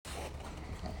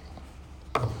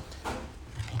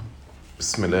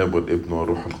بسم الله والابن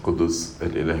والروح القدس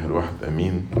الإله الواحد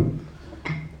أمين.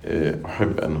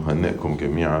 أحب أن أهنئكم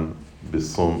جميعا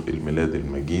بصوم الميلاد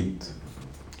المجيد.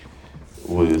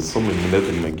 وصوم الميلاد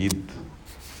المجيد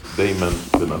دايما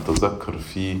بنتذكر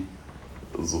فيه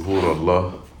ظهور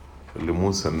الله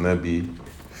لموسى النبي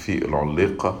في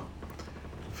العليقة.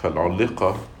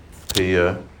 فالعليقة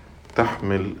هي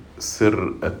تحمل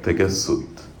سر التجسد،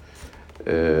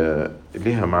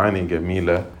 لها معاني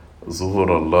جميلة.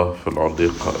 ظهور الله في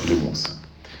العليقة لموسى،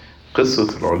 قصة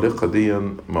العليقة دي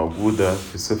موجودة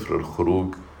في سفر الخروج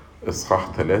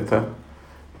إصحاح 3.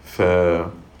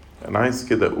 فأنا عايز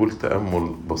كده أقول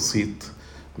تأمل بسيط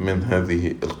من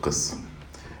هذه القصة.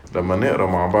 لما نقرأ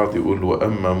مع بعض يقول: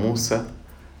 وأما موسى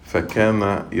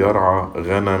فكان يرعى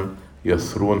غنم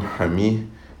يثرون حميه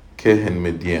كاهن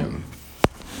مديان،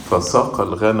 فساق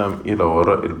الغنم إلى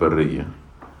وراء البرية،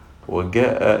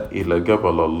 وجاء إلى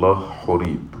جبل الله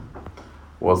حوريب،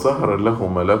 وظهر له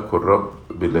ملاك الرب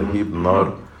بلهيب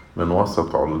نار من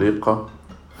وسط عليقة،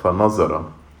 فنظر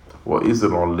وإذ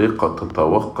العليقة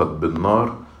تتوقد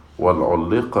بالنار،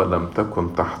 والعليقة لم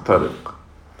تكن تحترق.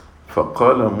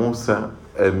 فقال موسى: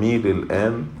 أميل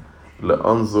الآن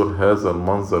لأنظر هذا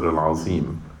المنظر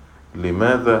العظيم،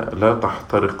 لماذا لا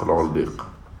تحترق العليقة؟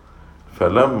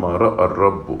 فلما رأى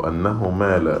الرب أنه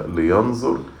مال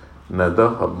لينظر،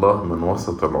 ناداه الله من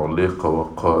وسط العليقة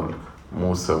وقال: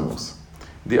 موسى موسى.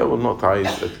 دي أول نقطة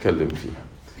عايز أتكلم فيها.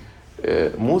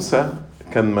 موسى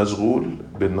كان مشغول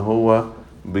بأن هو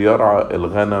بيرعى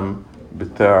الغنم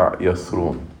بتاع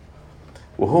يثرون،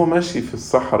 وهو ماشي في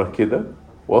الصحراء كده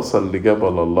وصل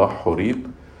لجبل الله حوريب،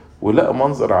 ولقى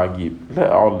منظر عجيب.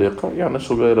 لقى عليقة، يعني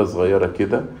شجيرة صغيرة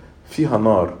كده فيها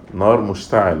نار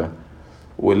مشتعلة،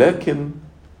 ولكن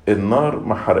النار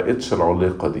ما حرقتش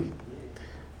العليقة دي.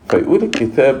 فيقول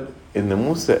الكتاب إن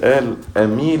موسى قال: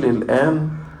 أميل الآن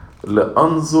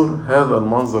لأنظر هذا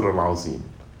المنظر العظيم.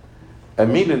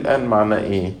 أميل الآن معناه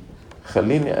إيه؟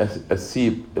 خليني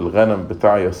أسيب الغنم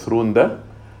بتاع يثرون ده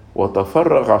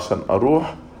وتفرغ عشان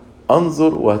أروح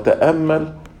أنظر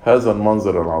وأتأمل هذا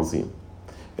المنظر العظيم.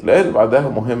 الآية اللي بعدها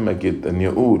مهمة جدا،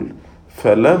 يقول: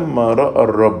 فلما رأى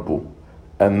الرب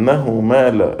أنه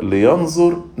مال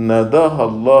لينظر، ناداه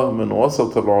الله من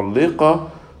وسط العليقة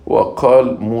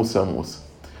وقال: موسى موسى.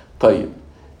 طيب،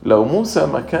 لو موسى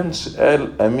ما كانش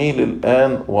قال أميل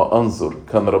الآن وأنظر،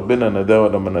 كان ربنا نداه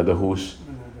ولا ما نداهوش؟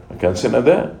 ما كانش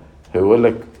نداه. هيقول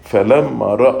لك: فلما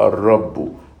رأى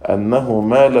الرب أنه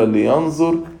مال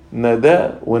لينظر،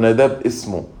 نداه ونداه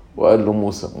باسمه وقال له: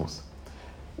 موسى موسى.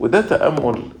 وده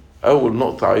تأمل أول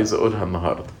نقطة عايز أقولها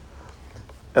النهاردة.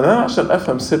 أنا عشان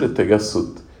أفهم سر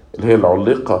التجسد اللي هي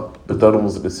العليقة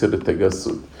بترمز لسر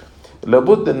التجسد،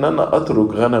 لابد أن أنا أترك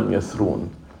غنم يثرون،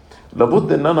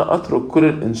 لابد أن أنا أترك كل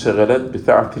الانشغالات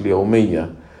بتاعتي اليومية،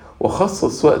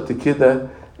 وخصص وقت كده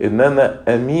أن أنا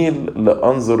أميل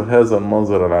لأنظر هذا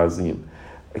المنظر العظيم.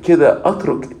 كده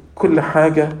أترك كل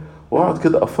حاجة وأقعد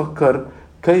كده أفكر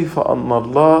كيف أن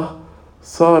الله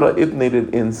صار ابن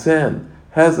للإنسان.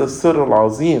 هذا السر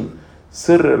العظيم،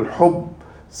 سر الحب،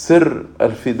 سر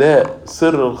الفداء،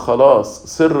 سر الخلاص،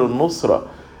 سر النصرة.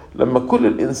 لما كل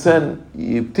الإنسان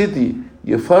يبتدي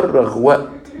يفرغ وقت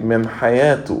من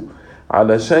حياته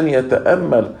علشان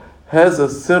يتأمل هذا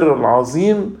السر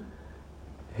العظيم،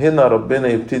 هنا ربنا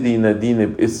يبتدي يناديني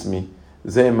باسمي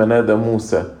زي ما نادى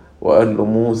موسى وقال له: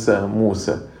 موسى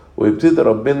موسى. ويبتدي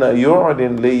ربنا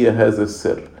يعلن لي هذا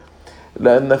السر،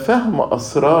 لأن فهم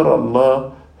أسرار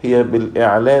الله هي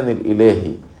بالإعلان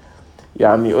الإلهي.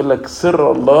 يعني يقول لك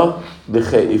سر الله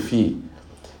لخائفيه.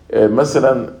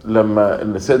 مثلا لما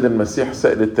السيد المسيح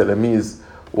سأل التلاميذ: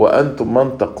 وأنتم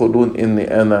من تقولون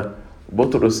إني أنا؟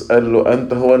 بطرس قال له: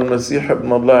 أنت هو المسيح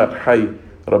ابن الله الحي.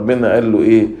 ربنا قال له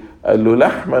إيه؟ قال له: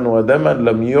 لحما ودما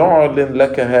لم يعلن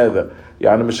لك هذا.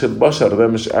 يعني مش البشر، ده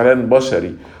مش إعلان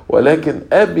بشري، ولكن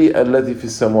أبي الذي في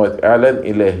السماوات، إعلان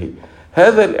إلهي.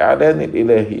 هذا الإعلان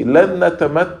الإلهي لن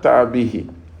نتمتع به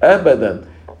أبدا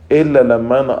إلا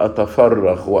لما أنا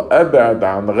أتفرغ وأبعد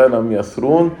عن غنم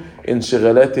يثرون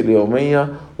انشغالاتي اليومية،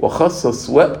 وخصص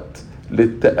وقت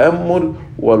للتأمل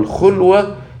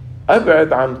والخلوة،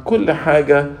 أبعد عن كل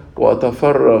حاجة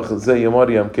وأتفرغ زي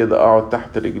مريم كده، أقعد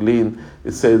تحت رجلين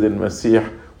السيد المسيح.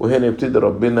 وهنا يبتدي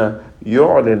ربنا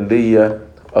يعلن لي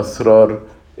أسرار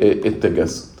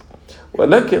التجسد.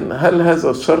 ولكن هل هذا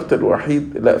الشرط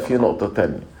الوحيد؟ لا، في نقطة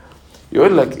تانية.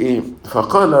 يقول لك إيه؟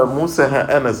 فقال موسى: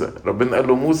 ها أنا ذا. ربنا قال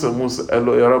له: موسى موسى. قال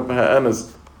له: يا رب ها أنا ذا.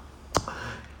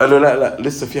 قال له: لا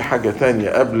لسه في حاجة تانية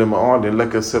قبل ما أعلن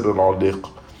لك سر العليقة.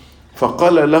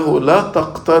 فقال له: لا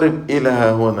تقترب إلى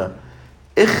ها هنا،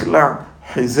 اخلع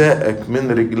حذاءك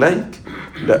من رجليك،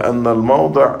 لأن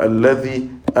الموضع الذي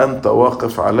أنت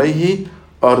واقف عليه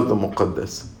أرض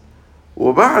مقدسة.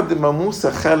 وبعد ما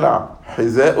موسى خلع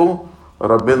حذائه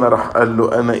ربنا راح قال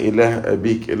له أنا إله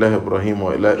أبيك إله إبراهيم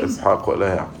وإله إسحاق وإله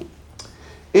يعقوب.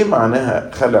 إيه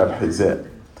معناها خلع الحذاء؟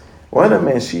 وأنا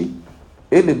ماشي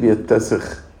إيه اللي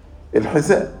بيتسخ؟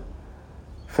 الحذاء.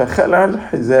 فخلع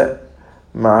الحذاء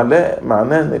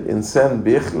معناه أن الإنسان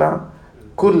بيخلع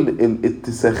كل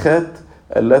الاتساخات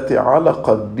التي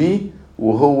علقت به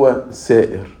وهو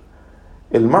سائر.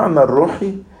 المعنى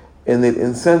الروحي ان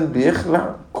الانسان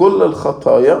بيخلع كل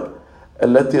الخطايا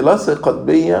التي لصقت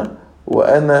بي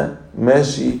وانا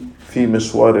ماشي في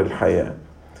مشوار الحياة،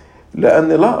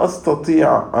 لاني لا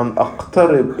استطيع ان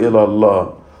اقترب الى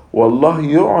الله والله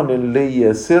يعلن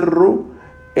لي سره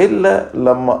الا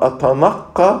لما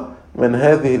اتنقى من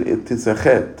هذه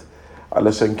الاتساخات.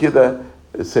 علشان كده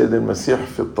السيد المسيح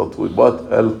في التطويبات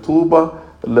قال طوبى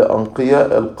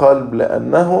لأنقياء القلب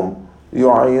لأنهم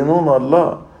يعينون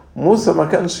الله. موسى ما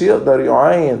كانش يقدر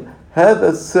يعاين هذا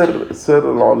السر،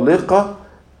 سر العليقة،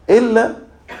 إلا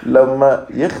لما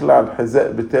يخلع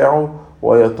الحذاء بتاعه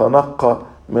ويتنقى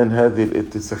من هذه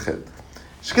الاتساخات.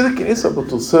 مش كده الكنيسة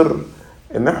بتصر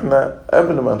إن احنا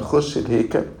قبل ما نخش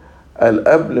الهيكل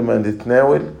قبل ما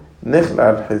نتناول نخلع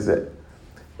الحذاء.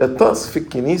 الطقس في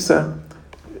الكنيسة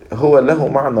هو له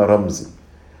معنى رمزي.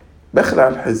 بخلع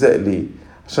الحذاء ليه؟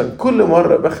 عشان كل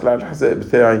مرة بخلع الحذاء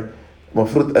بتاعي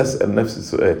مفروض أسأل نفسي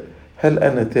سؤال: هل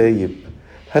أنا تايب؟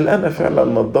 هل أنا فعلا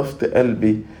نظفت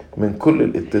قلبي من كل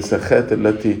الاتساخات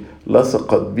التي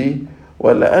لصقت بي؟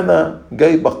 ولا أنا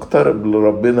جاي بقترب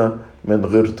لربنا من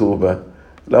غير توبة؟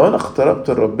 لو أنا اقتربت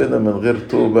لربنا من غير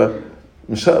توبة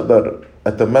مش هقدر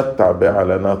أتمتع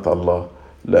بإعلانات الله،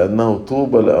 لأنه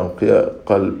طوبى لأنقياء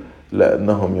قلب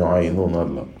لأنهم يعينون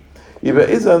الله.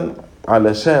 يبقى إذن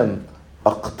علشان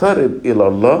أقترب إلى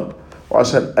الله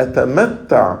وعشان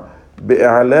أتمتع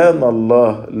بإعلان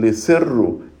الله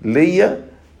لسره ليا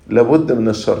لابد من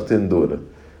الشرطين دول: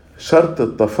 شرط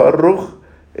التفرغ،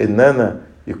 إن أنا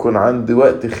يكون عندي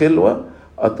وقت خلوة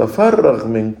أتفرغ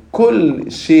من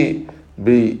كل شيء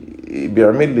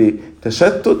بيعمل لي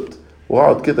تشتت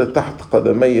وأقعد كده تحت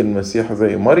قدمي المسيح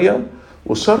زي مريم.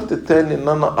 والشرط الثاني إن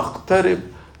أنا أقترب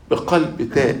بقلب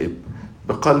تائب،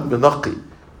 بقلب نقي.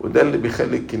 وده اللي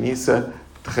بيخلي الكنيسة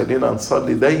تخلينا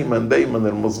نصلي دايما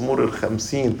المزمور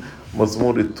 50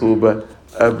 مزمور التوبة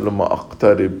قبل ما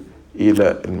أقترب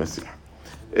إلى المسيح.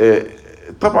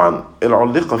 طبعا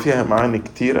العليقة فيها معاني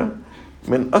كتيرة.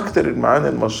 من أكتر المعاني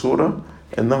المشهورة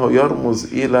أنه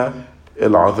يرمز إلى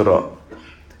العذراء،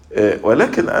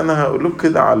 ولكن أنا هقول لكم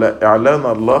كده على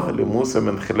إعلان الله لموسى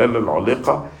من خلال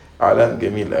العليقة، إعلان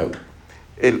جميل قوي.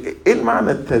 إيه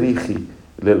المعنى التاريخي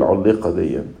للعليقة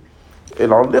دي؟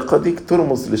 العليقة دي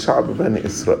ترمز لشعب بني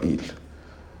إسرائيل،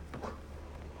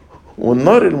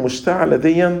 والنار المشتعلة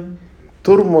دي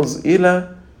ترمز إلى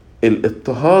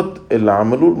الاضطهاد اللي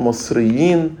عملوه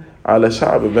المصريين على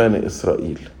شعب بني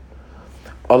إسرائيل.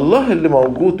 الله اللي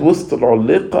موجود وسط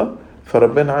العليقة،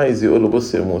 فربنا عايز يقوله: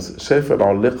 بص يا موسى، شايف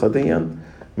العليقة دي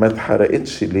ما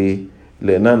اتحرقتش ليه؟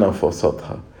 لأن أنا في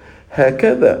وسطها.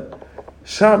 هكذا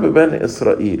شعب بني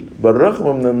إسرائيل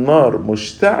بالرغم من النار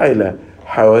مشتعلة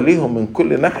حواليهم من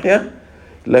كل ناحية،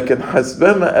 لكن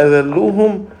حسبما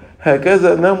أذلوهم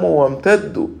هكذا نموا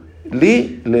وامتدوا. ليه؟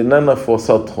 لأن أنا في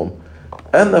وسطهم،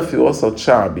 أنا في وسط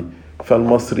شعبي،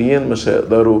 فالمصريين مش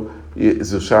هيقدروا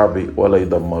يأذوا شعبي ولا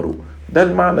يدمروه. ده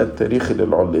المعنى التاريخي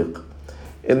للعليقة.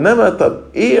 إنما طب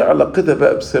إيه علاقتها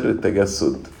بقى بسر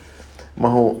التجسد؟ ما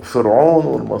هو فرعون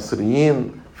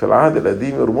والمصريين في العهد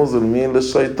القديم يرمزوا لمين؟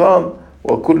 للشيطان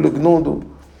وكل جنوده،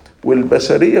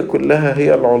 والبشرية كلها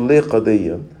هي العليقة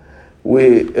دي.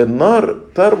 والنار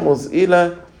ترمز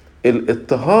إلى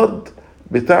الاضطهاد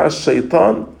بتاع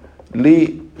الشيطان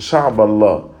لشعب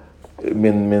الله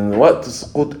من وقت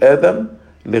سقوط آدم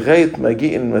لغاية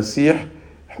مجيء المسيح.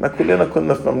 احنا كلنا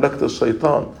كنا في مملكة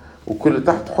الشيطان، وكل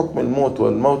تحت حكم الموت،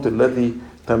 والموت الذي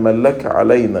تملك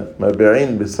علينا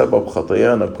مبيعين بسبب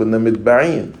خطايانا، كنا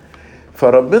متباعين.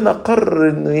 فربنا قرر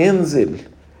انه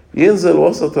ينزل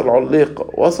وسط العليقة،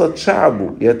 وسط شعبه،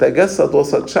 يتجسد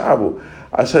وسط شعبه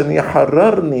عشان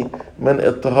يحررني من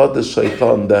اضطهاد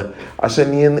الشيطان ده،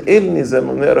 عشان ينقلني زي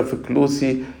ما بنقرا في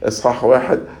كلوسي اصحاح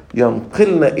 1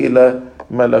 ينقلنا الى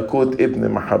ملكوت ابن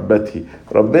محبته.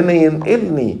 ربنا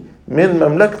ينقلني من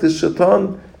مملكة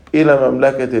الشيطان الى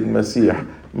مملكة المسيح،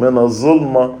 من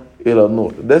الظلمة الى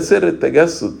النور. ده سر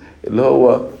التجسد اللي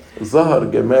هو ظهر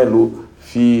جماله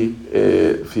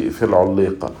في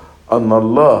العليقة، أن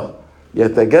الله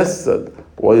يتجسد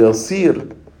ويصير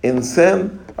إنسان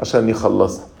عشان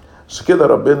يخلصنا. عشان كده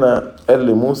ربنا قال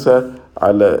لموسى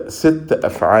على 6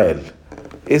 أفعال.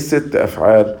 إيه 6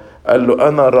 أفعال؟ قال له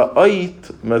أنا رأيت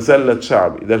مذلة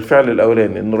شعبي. ده الفعل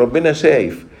الأولاني، إن ربنا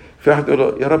شايف. في واحد يقول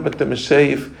له يا رب أنت مش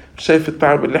شايف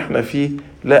التعب اللي احنا فيه؟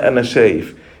 لا أنا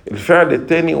شايف. الفعل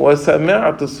الثاني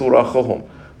وسمعت صراخهم.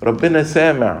 ربنا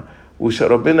سامع،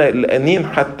 ربنا الأنين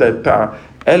حتى بتاع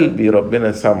قلبي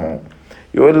ربنا سمعه.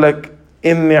 يقول لك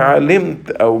إني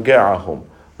علمت أوجاعهم.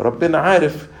 ربنا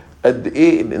عارف قد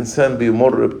إيه الإنسان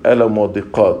بيمر بألم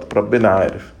وضيقات، ربنا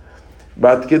عارف.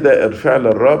 بعد كده الفعل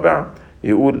الرابع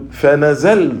يقول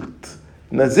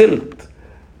نزلت،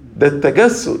 ده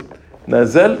التجسد،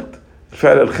 نزلت.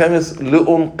 الفعل الخامس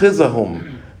لأنقذهم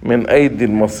من أيدي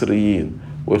المصريين.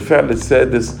 والفعل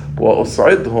السادس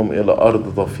وأصعدهم إلى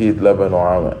أرض تفيض لبن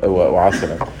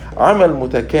وعسلا. عمل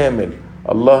متكامل.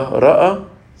 الله رأى،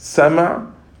 سمع،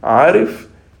 عرف،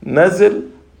 نزل،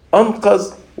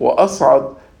 أنقذ، وأصعد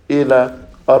إلى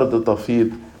أرض تفيض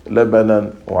لبنا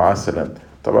وعسلا.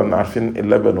 طبعا عارفين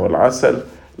اللبن والعسل.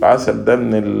 العسل ده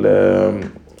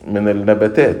من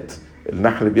النباتات،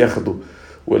 النحل بياخده.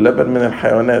 واللبن من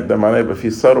الحيوانات، ده معناه يبقى فيه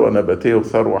ثروة نباتية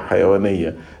وثروة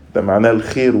حيوانية. ده معناه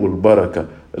الخير والبركة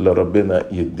اللي ربنا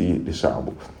يديه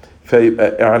لشعبه.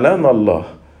 فيبقى إعلان الله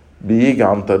بيجي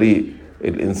عن طريق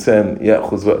الإنسان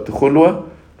يأخذ وقت خلوة،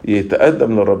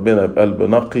 يتقدم لربنا بقلب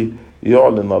نقي،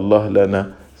 يعلن الله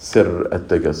لنا سر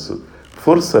التجسد.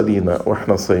 فرصة لينا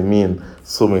وإحنا صايمين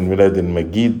صوم الميلاد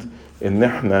المجيد إن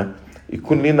إحنا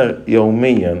يكون لنا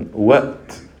يوميا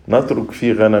وقت نترك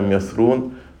فيه غنم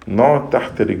يثرون، نقعد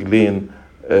تحت رجلين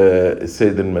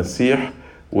السيد المسيح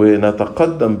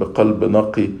ونتقدم بقلب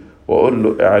نقي، وأقول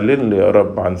له اعلن لي يا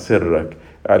رب عن سرك،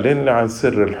 اعلن لي عن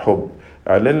سر الحب،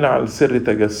 اعلن لي عن سر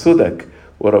تجسدك.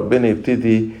 وربنا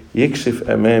يبتدي يكشف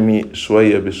أمامي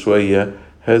شوية بشوية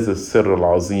هذا السر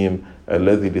العظيم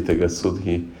الذي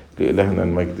لتجسده. لإلهنا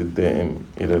المجد الدائم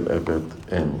إلى الأبد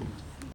آمين.